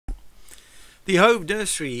The Hove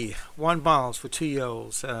Nursery, 1 mile for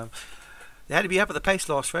 2-year-olds. They had to be up at the pace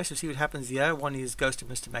last race. We'll see what happens here. 1 is Ghost of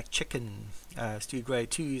Mr. McChicken, Stu Gray.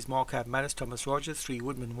 2 is Mark Mattis, Thomas Rogers. 3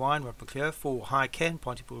 Woodman Wine, Rob McClure. 4 High Ken,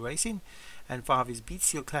 Pontypool Racing. And 5 is Beat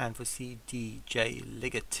Seal Clan for CDJ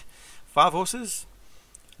Liggett. 5 horses.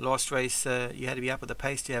 Last race, you had to be up at the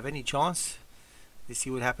pace to have any chance. Let's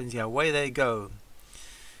see what happens here. Away they go.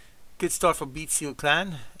 Good start for Beat Seal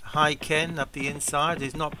Clan. High Ken up the inside.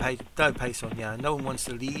 There's no pace on here. No one wants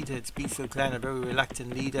to lead. It's Beat Seal Clan, a very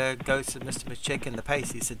reluctant leader. Goes to Mr. McChicken. The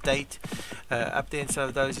pace is sedate. Up the inside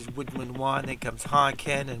of those is Woodman Wine. Then comes High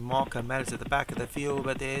Ken and Marco Matters at the back of the field,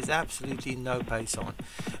 but there's absolutely no pace on.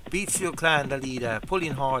 Beat Seal Clan, the leader,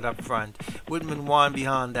 pulling hard up front. Woodman Wine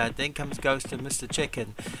behind that. Then comes Ghost and Mr.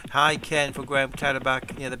 Chicken. High Ken for Graham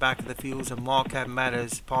Clatterback near the back of the fields, and Marco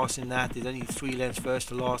Matters passing that. There's only 3 lengths first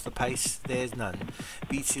to last. The pace, there's none.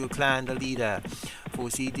 Beat Seal Clan, the leader for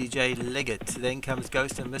CDJ Liggett. Then comes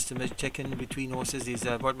Ghost and Mr. McChicken. Between horses is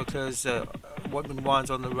Rod McClure's Woodman Wine's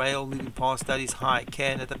on the rail. Moving past that is High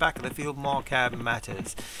Ken. At the back of the field, Marcab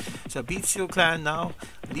Matters. So Beat Seal Clan now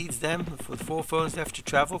leads them for 4 furlongs left to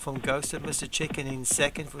travel, from Ghost and Mr. Chicken in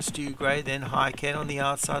second for Stu Gray. Then High Ken on the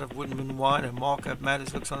outside of Woodman Wine, and Marcab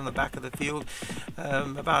Matters looks on the back of the field,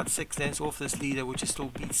 about 6 lengths off this leader, which is still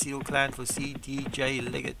Beat Seal Clan for CDJ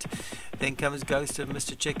Liggett. Then comes Ghost and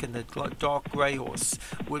Mr. Chicken, the dark grey horse.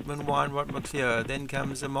 Woodman Wine, Rod McClure. Then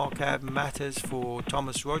comes the Marcab Matters for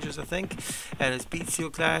Thomas Rogers, I think. And it's Beat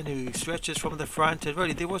Seal Clan who stretches from the front. And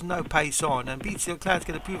really, there was no pace on. And Beat Seal Clan's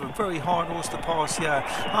going to prove a very hard horse to pass here.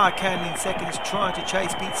 High Ken in second is trying to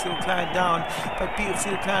chase Beat Seal Clan down. But Beat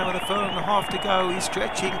Seal Clan with a furlong and a half to go. He's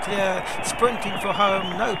stretching clear, sprinting for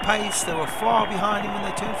home. No pace. They were far behind him when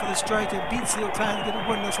they turned for the straight. And Beat Seal Clan is going to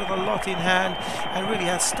win this with a lot in hand, and really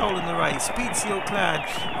has stolen the race. Beat Seal Clan.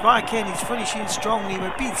 High Ken is finishing strongly,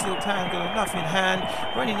 but Beat Seal Clan got enough in hand.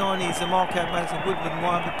 Running on is the Marcab Matters and Woodman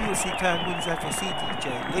Wine, but Beat Seal Clan wins that for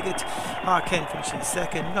CDJ Liggett. High Ken finishing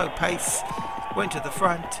second. No pace. Went to the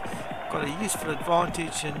front. Got a useful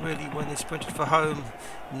advantage, and really when they sprinted for home,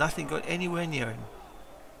 nothing got anywhere near him.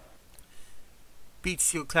 Beat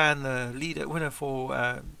Seal Clan, the leader winner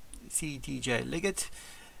for CDJ Liggett.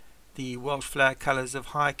 The Welsh flag colours of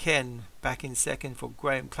High Ken back in second for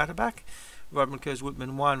Graham Clatterback. Rod McClure's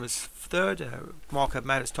Woodman Wine was third. Mark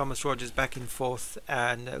Matters, Thomas Rogers back in fourth,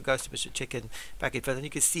 and Ghost of Mr. Chicken back in fifth. And you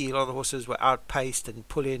can see a lot of the horses were outpaced and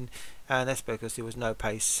pulling, and that's because there was no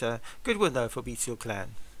pace. Good win though for Beat Seal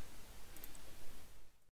Clan.